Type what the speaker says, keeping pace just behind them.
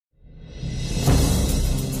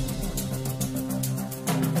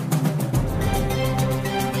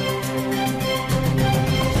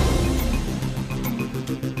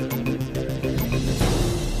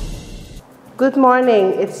Good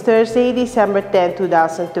morning. It's Thursday, December 10,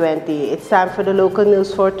 2020. It's time for the local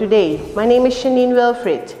news for today. My name is Shanine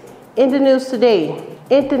Wilfrid. In the news today,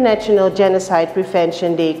 International Genocide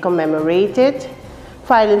Prevention Day commemorated,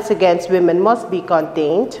 violence against women must be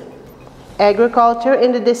contained, agriculture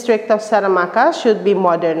in the district of Saramacca should be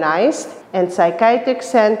modernized, and Psychiatric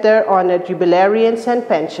Center honored jubilarians and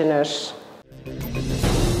pensioners.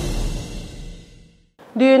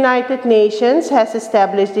 The United Nations has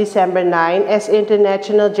established December 9 as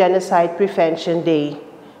International Genocide Prevention Day.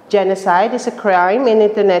 Genocide is a crime in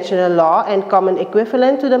international law and common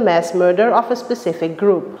equivalent to the mass murder of a specific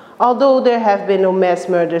group. Although there have been no mass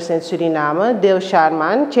murders in Suriname, Dale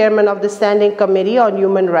Sharman, chairman of the Standing Committee on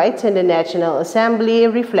Human Rights in the National Assembly,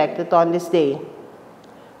 reflected on this day.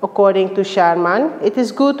 According to Sharman, it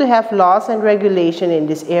is good to have laws and regulation in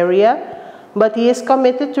this area, but he is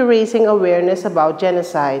committed to raising awareness about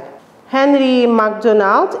genocide. Henry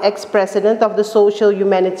MacDonald, ex-president of the Social,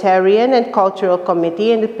 Humanitarian and Cultural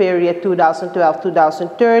Committee in the period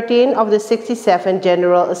 2012-2013 of the 67th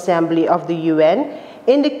General Assembly of the UN,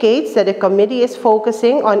 indicates that the committee is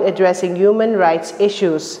focusing on addressing human rights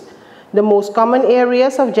issues. The most common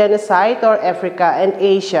areas of genocide are Africa and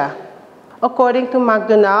Asia. According to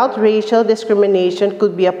MacDonald, racial discrimination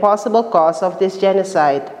could be a possible cause of this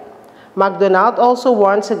genocide. MacDonald also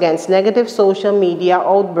warns against negative social media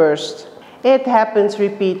outbursts. It happens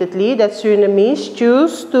repeatedly that Surinamese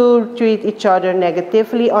choose to treat each other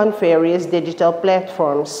negatively on various digital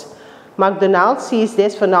platforms. MacDonald sees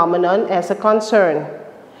this phenomenon as a concern.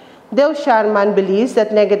 Dale Sharman believes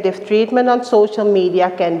that negative treatment on social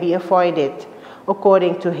media can be avoided.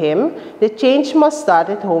 According to him, the change must start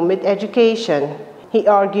at home with education. He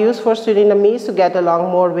argues for Surinamese to get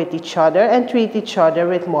along more with each other and treat each other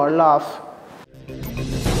with more love.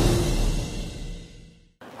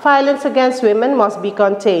 Violence against women must be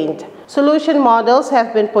contained. Solution models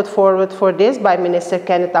have been put forward for this by Minister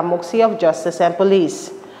Kenneth Amoxi of Justice and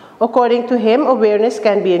Police. According to him, awareness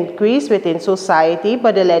can be increased within society,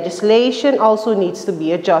 but the legislation also needs to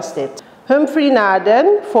be adjusted. Humphrey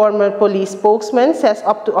Naden, former police spokesman, says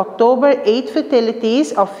up to October, 8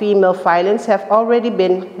 fatalities of female violence have already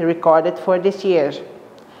been recorded for this year.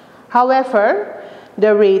 However,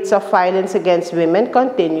 the rates of violence against women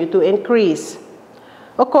continue to increase.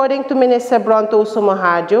 According to Minister Brontoso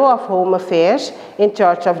Mahajo of Home Affairs, in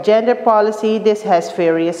charge of gender policy, this has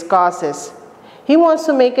various causes. He wants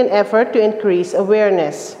to make an effort to increase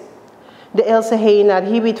awareness. The Ilse Heinar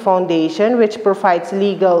Hiwit Foundation, which provides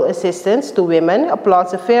legal assistance to women,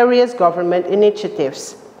 applauds the various government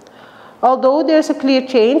initiatives. Although there is a clear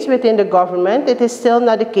change within the government, it is still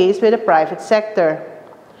not the case with the private sector.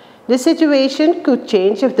 The situation could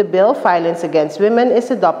change if the bill Violence Against Women is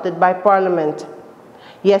adopted by Parliament.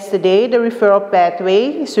 Yesterday, the referral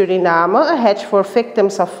pathway, Suriname, a hedge for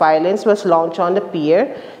victims of violence, was launched on the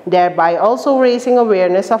pier, thereby also raising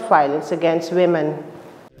awareness of violence against women.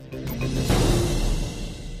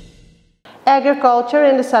 Agriculture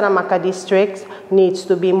in the Saramacca district needs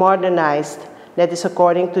to be modernized. That is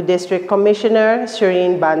according to District Commissioner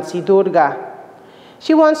Shireen Bansi Durga.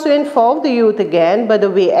 She wants to involve the youth again, but the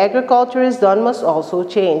way agriculture is done must also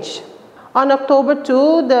change. On October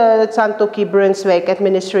 2, the Santokhi Brunswick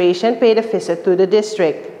administration paid a visit to the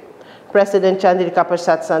district. President Chandrika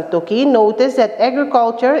Prasad Santokhi noticed that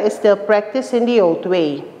agriculture is still practiced in the old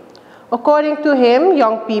way. According to him,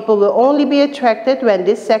 young people will only be attracted when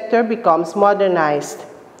this sector becomes modernized.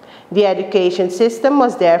 The education system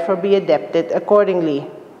must therefore be adapted accordingly.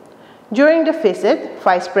 During the visit,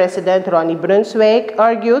 Vice President Ronnie Brunswick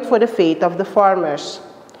argued for the fate of the farmers.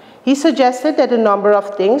 He suggested that a number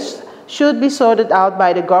of things should be sorted out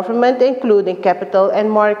by the government, including capital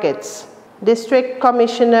and markets. District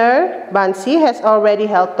Commissioner Bansi has already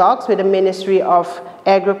held talks with the Ministry of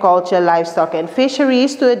Agriculture, Livestock and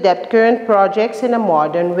Fisheries to adapt current projects in a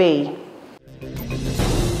modern way.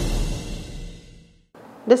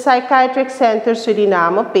 The Psychiatric Center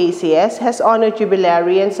Suriname, PCS, has honored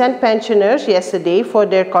jubilarians and pensioners yesterday for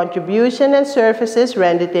their contribution and services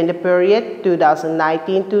rendered in the period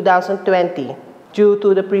 2019-2020. Due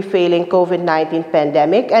to the prevailing COVID-19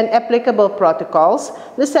 pandemic and applicable protocols,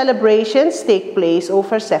 the celebrations take place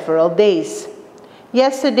over several days.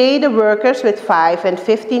 Yesterday, the workers with 5 and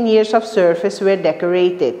 15 years of service were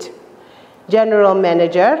decorated. General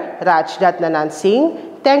Manager Raj Datnanan Singh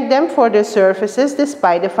thanked them for their services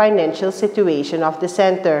despite the financial situation of the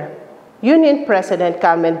center. Union President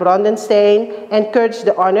Carmen Brondenstein encouraged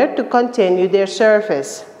the honored to continue their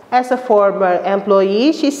service. As a former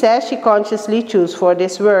employee, she says she consciously chose for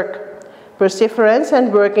this work. Perseverance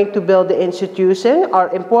and working to build the institution are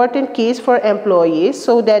important keys for employees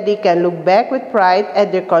so that they can look back with pride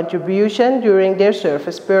at their contribution during their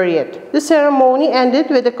service period. The ceremony ended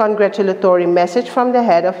with a congratulatory message from the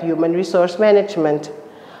head of Human Resource Management.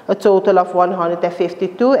 A total of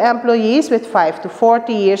 152 employees with 5 to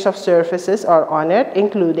 40 years of services are honored,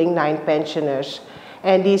 including 9 pensioners.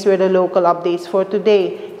 And these were the local updates for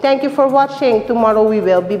today. Thank you for watching. Tomorrow we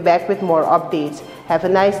will be back with more updates. Have a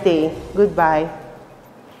nice day. Goodbye.